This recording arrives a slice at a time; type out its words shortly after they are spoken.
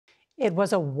It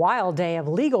was a wild day of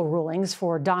legal rulings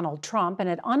for Donald Trump, and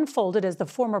it unfolded as the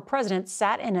former president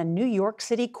sat in a New York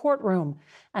City courtroom.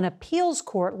 An appeals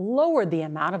court lowered the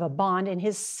amount of a bond in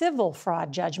his civil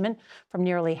fraud judgment from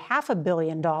nearly $500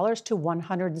 million to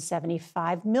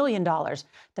 $175 million.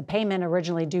 The payment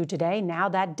originally due today, now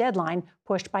that deadline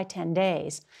pushed by 10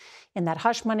 days. In that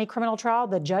hush money criminal trial,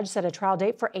 the judge set a trial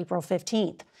date for April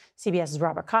 15th. CBS's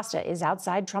Robert Costa is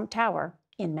outside Trump Tower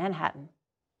in Manhattan.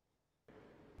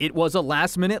 It was a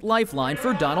last-minute lifeline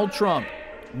for Donald Trump.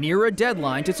 Near a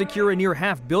deadline to secure a near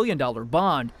 $500 million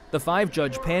bond, the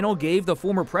five-judge panel gave the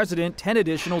former president 10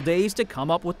 additional days to come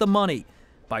up with the money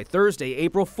by Thursday,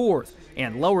 April 4th,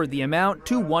 and lowered the amount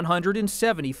to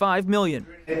 $175 million.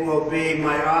 It will be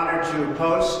my honor to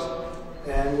post,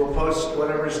 and we'll post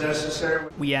whatever is necessary.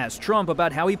 We asked Trump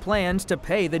about how he plans to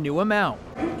pay the new amount.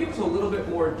 Can you give us a little bit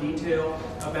more detail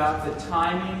about the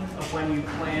timing of when you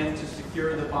plan to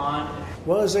secure the bond?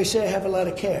 Well, as I say, I have a lot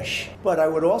of cash, but I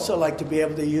would also like to be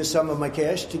able to use some of my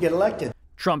cash to get elected.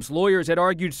 Trump's lawyers had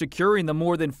argued securing the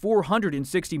more than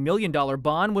 $460 million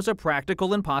bond was a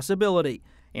practical impossibility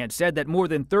and said that more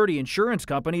than 30 insurance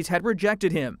companies had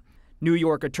rejected him. New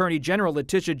York Attorney General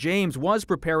Letitia James was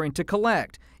preparing to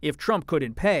collect if Trump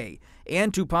couldn't pay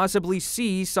and to possibly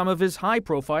seize some of his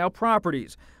high-profile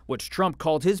properties, which Trump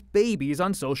called his babies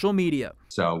on social media.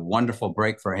 It's a wonderful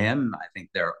break for him. I think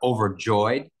they're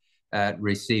overjoyed at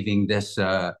receiving this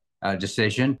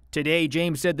decision. Today,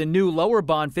 James said the new lower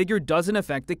bond figure doesn't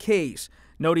affect the case,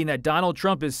 noting that Donald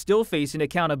Trump is still facing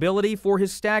accountability for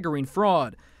his staggering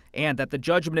fraud and that the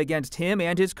judgment against him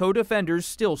and his co-defenders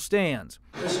still stands.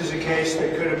 This is a case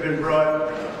that could have been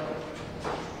brought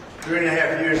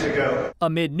 3.5 years ago.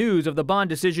 Amid news of the bond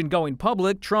decision going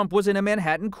public, Trump was in a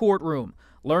Manhattan courtroom,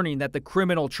 learning that the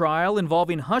criminal trial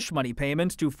involving hush money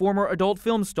payments to former adult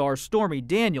film star Stormy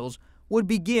Daniels would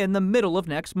begin the middle of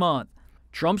next month.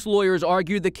 Trump's lawyers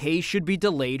argued the case should be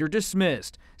delayed or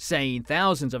dismissed, saying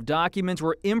thousands of documents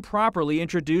were improperly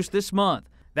introduced this month.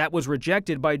 That was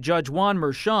rejected by Judge Juan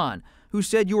Merchan, who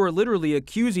said you are literally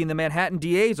accusing the Manhattan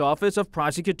DA's office of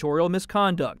prosecutorial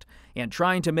misconduct and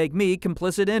trying to make me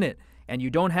complicit in it, and you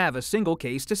don't have a single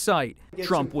case to cite.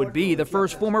 Trump would be the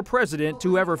first former president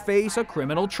to ever face a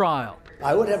criminal trial.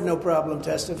 I would have no problem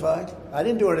testifying. I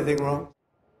didn't do anything wrong.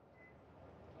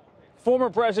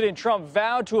 Former President Trump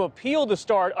vowed to appeal the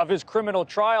start of his criminal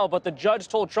trial, but the judge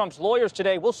told Trump's lawyers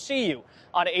today, "We'll see you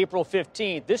on April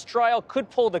 15th. This trial could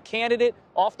pull the candidate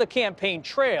off the campaign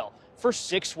trail for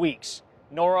 6 weeks.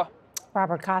 Norah.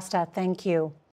 Robert Costa, thank you.